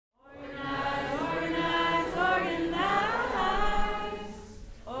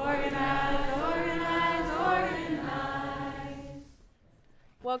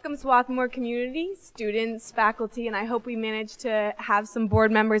Welcome Swarthmore community, students, faculty, and I hope we manage to have some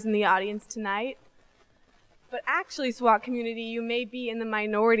board members in the audience tonight. But actually, SWAT community, you may be in the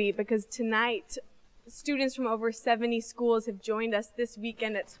minority because tonight, students from over 70 schools have joined us this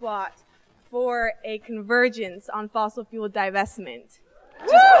weekend at SWAT for a convergence on fossil fuel divestment,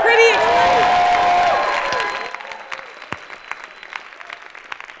 which is pretty exciting.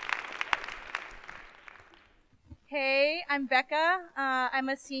 Hey, I'm Becca. I'm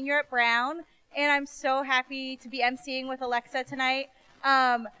a senior at Brown, and I'm so happy to be emceeing with Alexa tonight.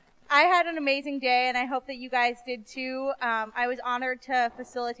 I had an amazing day, and I hope that you guys did too. I was honored to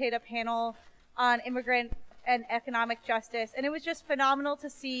facilitate a panel on immigrant and economic justice, and it was just phenomenal to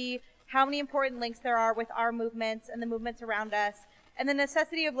see how many important links there are with our movements and the movements around us, and the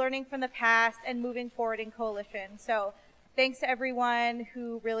necessity of learning from the past and moving forward in coalition. So thanks to everyone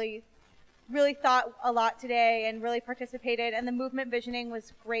who really thought a lot today and really participated, and the movement visioning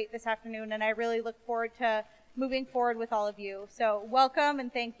was great this afternoon, and I really look forward to moving forward with all of you. So welcome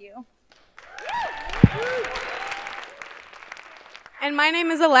and thank you. And my name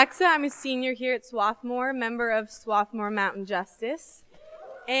is Alexa. I'm a senior here at Swarthmore, member of Swarthmore Mountain Justice.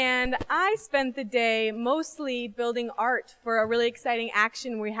 And I spent the day mostly building art for a really exciting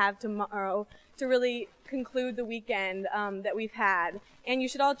action we have tomorrow to really conclude the weekend that we've had. And you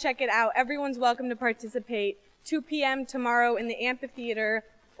should all check it out. Everyone's welcome to participate. 2 p.m. tomorrow in the amphitheater,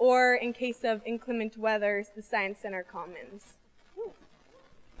 or in case of inclement weather, the Science Center Commons.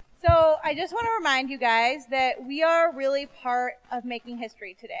 So I just want to remind you guys that we are really part of making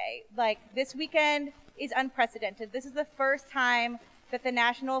history today. Like, this weekend is unprecedented. This is the first time that the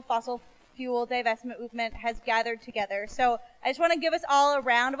national fossil fuel divestment movement has gathered together. So I just want to give us all a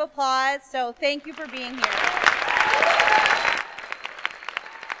round of applause. So thank you for being here.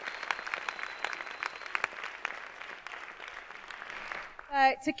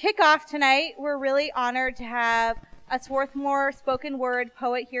 To kick off tonight, we're really honored to have a Swarthmore spoken word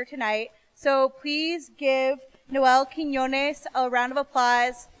poet here tonight. So please give Noel Quinones a round of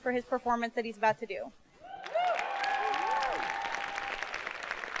applause for his performance that he's about to do.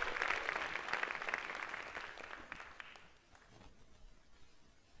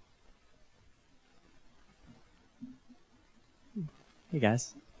 Hey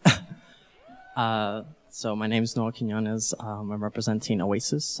guys. So my name is Noel Quinones. I'm representing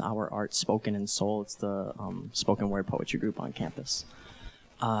Oasis, our art Spoken in Soul. It's the spoken word poetry group on campus.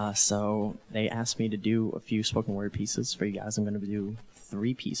 So they asked me to do a few spoken word pieces for you guys. I'm going to do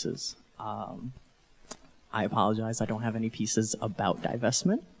 3 pieces. I apologize. I don't have any pieces about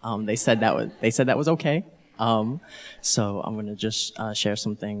divestment. They said that was okay. So I'm going to just share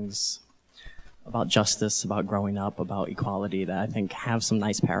some things about justice, about growing up, about equality that I think have some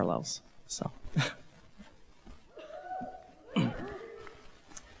nice parallels. So.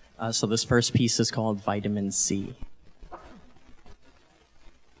 So this first piece is called Vitamin C.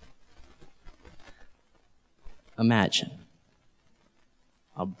 Imagine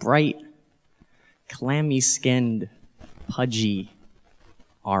a bright, clammy-skinned, pudgy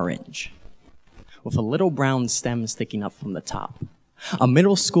orange with a little brown stem sticking up from the top. A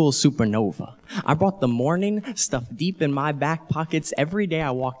middle school supernova. I brought the morning stuffed deep in my back pockets every day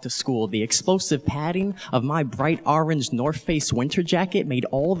I walked to school. The explosive padding of my bright orange North Face winter jacket made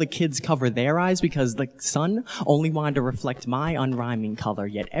all the kids cover their eyes because the sun only wanted to reflect my unrhyming color.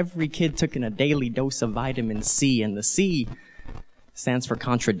 Yet every kid took in a daily dose of vitamin C, and the C stands for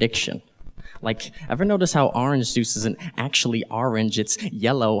contradiction. Like, ever notice how orange juice isn't actually orange, it's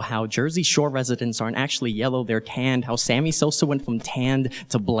yellow? How Jersey Shore residents aren't actually yellow, they're tanned? How Sammy Sosa went from tanned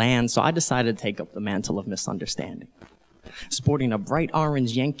to bland? So I decided to take up the mantle of misunderstanding. Sporting a bright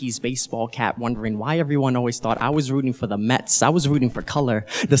orange Yankees baseball cap, wondering why everyone always thought I was rooting for the Mets. I was rooting for color,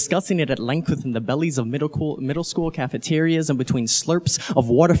 discussing it at length within the bellies of middle school cafeterias and between slurps of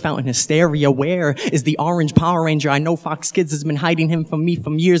water fountain hysteria. Where is the orange Power Ranger? I know Fox Kids has been hiding him from me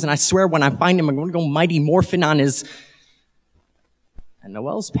for years, and I swear when I find him, I'm going to go Mighty Morphin on his... And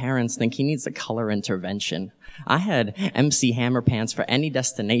Noel's parents think he needs a color intervention. I had MC Hammer Pants for any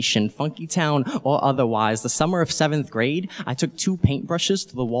destination, Funky Town or otherwise. The summer of 7th grade, I took 2 paintbrushes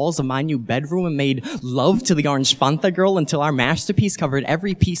to the walls of my new bedroom and made love to the orange Fanta girl until our masterpiece covered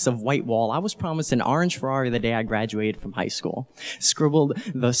every piece of white wall. I was promised an orange Ferrari the day I graduated from high school. Scribbled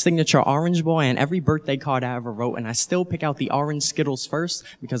the signature orange boy on every birthday card I ever wrote, and I still pick out the orange Skittles first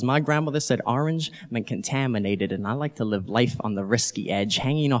because my grandmother said orange meant contaminated, and I like to live life on the risky edge,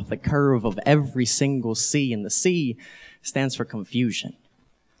 hanging off the curve of every single C, and the C stands for confusion.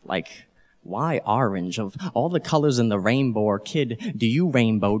 Like Why orange? Of all the colors in the rainbow, or kid, do you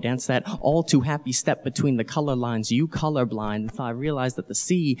rainbow dance that all too happy step between the color lines? You colorblind, until I realized that the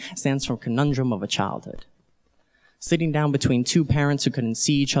C stands for conundrum of a childhood. Sitting down between two parents who couldn't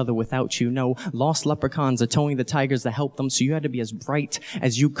see each other without you. No, lost leprechauns are towing the tigers that helped them, so you had to be as bright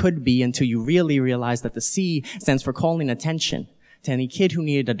as you could be until you really realized that the C stands for calling attention to any kid who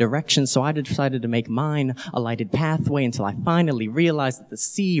needed a direction, so I decided to make mine a lighted pathway until I finally realized that the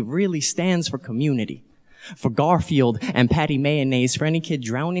C really stands for community. For Garfield and Patty Mayonnaise, for any kid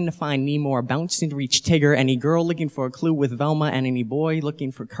drowning to find Nemo or bouncing to reach Tigger, any girl looking for a clue with Velma, and any boy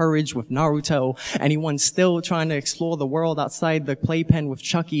looking for courage with Naruto, anyone still trying to explore the world outside the playpen with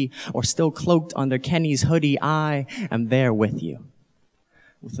Chucky, or still cloaked under Kenny's hoodie, I am there with you.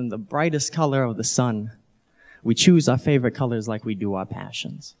 Within the brightest color of the sun, we choose our favorite colors like we do our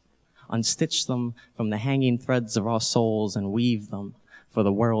passions, unstitch them from the hanging threads of our souls and weave them for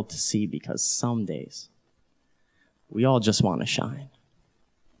the world to see, because some days we all just want to shine.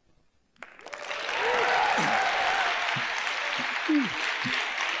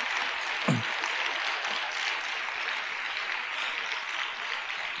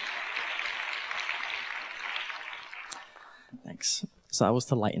 Thanks. So that was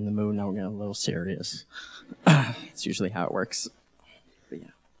to lighten the mood. Now we're getting a little serious. It's usually how it works. But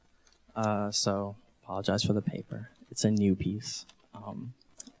yeah. So apologize for the paper. It's a new piece.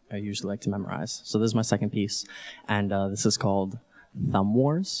 I usually like to memorize. So this is my second piece, and this is called Thumb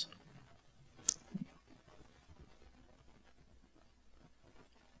Wars.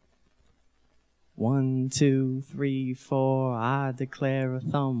 One, two, three, four, I declare a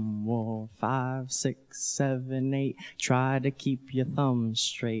thumb war. 5, 6, 7, 8, try to keep your thumb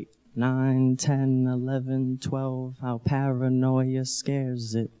straight. 9, 10, 11, 12, how paranoia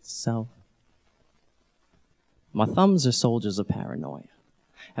scares itself. My thumbs are soldiers of paranoia.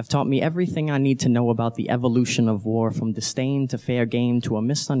 Have taught me everything I need to know about the evolution of war, from disdain to fair game to a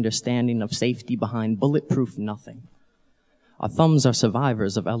misunderstanding of safety behind bulletproof nothing. Our thumbs are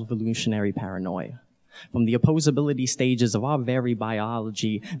survivors of evolutionary paranoia. From the opposability stages of our very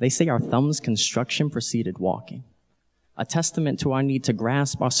biology, they say our thumbs' construction preceded walking. A testament to our need to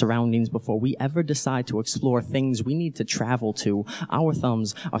grasp our surroundings before we ever decide to explore things we need to travel to. Our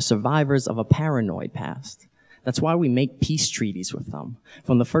thumbs are survivors of a paranoid past. That's why we make peace treaties with them.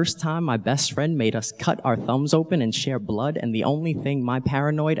 From the first time my best friend made us cut our thumbs open and share blood, and the only thing my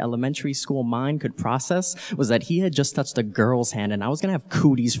paranoid elementary school mind could process was that he had just touched a girl's hand and I was gonna have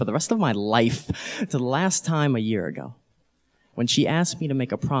cooties for the rest of my life, to the last time a year ago, when she asked me to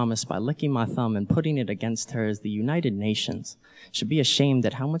make a promise by licking my thumb and putting it against hers. The United Nations should be ashamed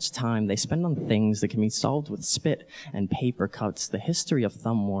at how much time they spend on things that can be solved with spit and paper cuts. The history of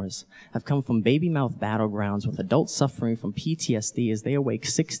thumb wars have come from baby mouth battlegrounds with adults suffering from PTSD as they awake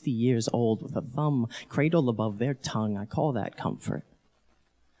 60 years old with a thumb cradled above their tongue. I call that comfort.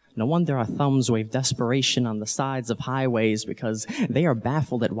 No wonder our thumbs wave desperation on the sides of highways, because they are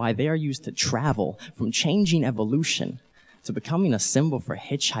baffled at why they are used to travel, from changing evolution to becoming a symbol for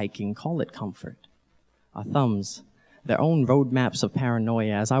hitchhiking. Call it comfort. Our thumbs, their own roadmaps of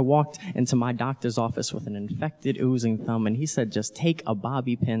paranoia. As I walked into my doctor's office with an infected, oozing thumb, and he said, just take a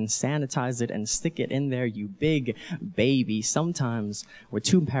bobby pin, sanitize it, and stick it in there, you big baby. Sometimes we're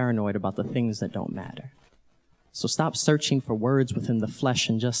too paranoid about the things that don't matter. So stop searching for words within the flesh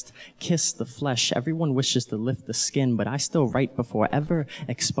and just kiss the flesh. Everyone wishes to lift the skin, but I still write before ever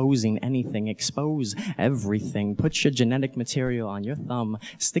exposing anything. Expose everything. Put your genetic material on your thumb.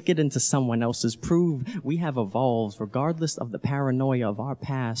 Stick it into someone else's. Prove we have evolved regardless of the paranoia of our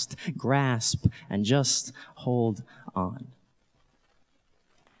past. Grasp and just hold on.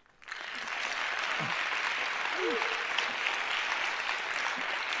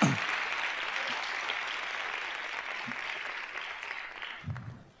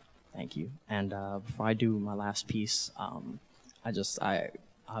 Thank you. And before I do my last piece, I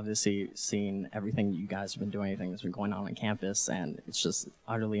obviously seen everything you guys have been doing, everything that's been going on campus, and it's just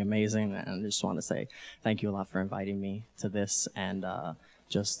utterly amazing. And I just want to say thank you a lot for inviting me to this. And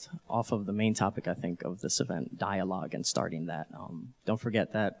just off of the main topic, I think, of this event, dialogue, and starting that. Don't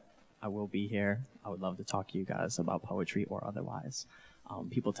forget that I will be here. I would love to talk to you guys about poetry or otherwise.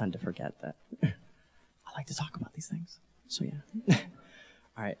 People tend to forget that I like to talk about these things. So yeah.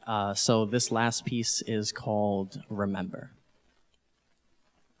 All right, so this last piece is called Remember.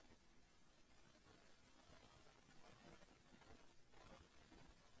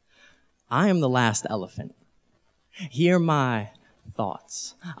 I am the last elephant. Hear my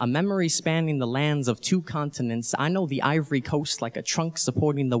thoughts. A memory spanning the lands of 2 continents. I know the Ivory Coast like a trunk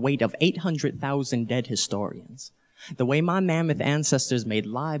supporting the weight of 800,000 dead historians. The way my mammoth ancestors made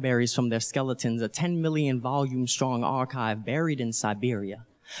libraries from their skeletons, a 10 million volume strong archive buried in Siberia,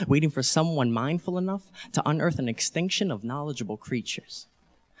 waiting for someone mindful enough to unearth an extinction of knowledgeable creatures.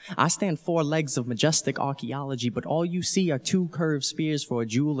 I stand 4 legs of majestic archaeology, but all you see are 2 curved spears for a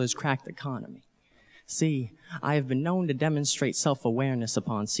jeweler's cracked economy. See, I have been known to demonstrate self-awareness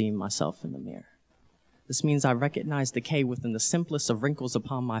upon seeing myself in the mirror. This means I recognize decay within the simplest of wrinkles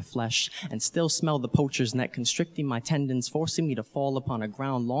upon my flesh and still smell the poacher's net constricting my tendons, forcing me to fall upon a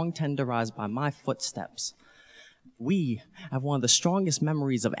ground long tenderized by my footsteps. We have one of the strongest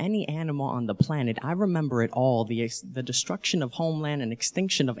memories of any animal on the planet. I remember it all, the destruction of homeland and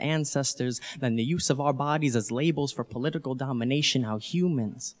extinction of ancestors, then the use of our bodies as labels for political domination, how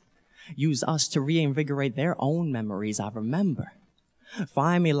humans use us to reinvigorate their own memories. I remember. For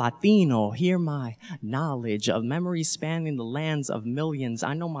I am a Latino, hear my knowledge of memories spanning the lands of millions.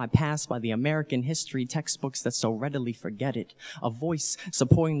 I know my past by the American history textbooks that so readily forget it. A voice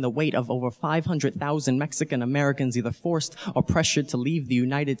supporting the weight of over 500,000 Mexican Americans either forced or pressured to leave the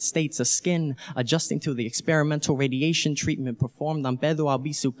United States. A skin adjusting to the experimental radiation treatment performed on Pedro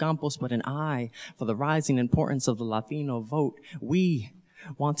Albizu Campos, but an eye for the rising importance of the Latino vote. We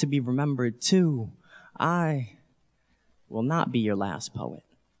want to be remembered too. I will not be your last poet.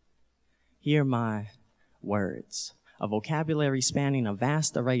 Hear my words. A vocabulary spanning a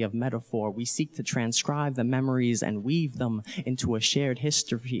vast array of metaphor, we seek to transcribe the memories and weave them into a shared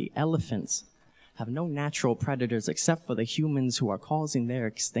history. Elephants have no natural predators except for the humans who are causing their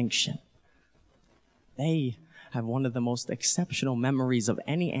extinction. They have one of the most exceptional memories of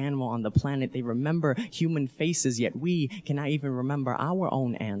any animal on the planet. They remember human faces, yet we cannot even remember our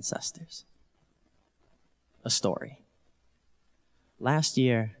own ancestors. A story. Last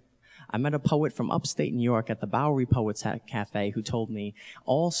year, I met a poet from upstate New York at the Bowery Poets Cafe who told me,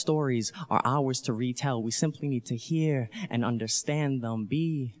 all stories are ours to retell. We simply need to hear and understand them.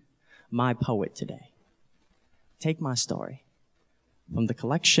 Be my poet today. Take my story from the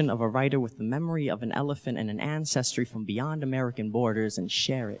collection of a writer with the memory of an elephant and an ancestry from beyond American borders and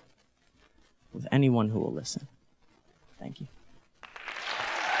share it with anyone who will listen. Thank you.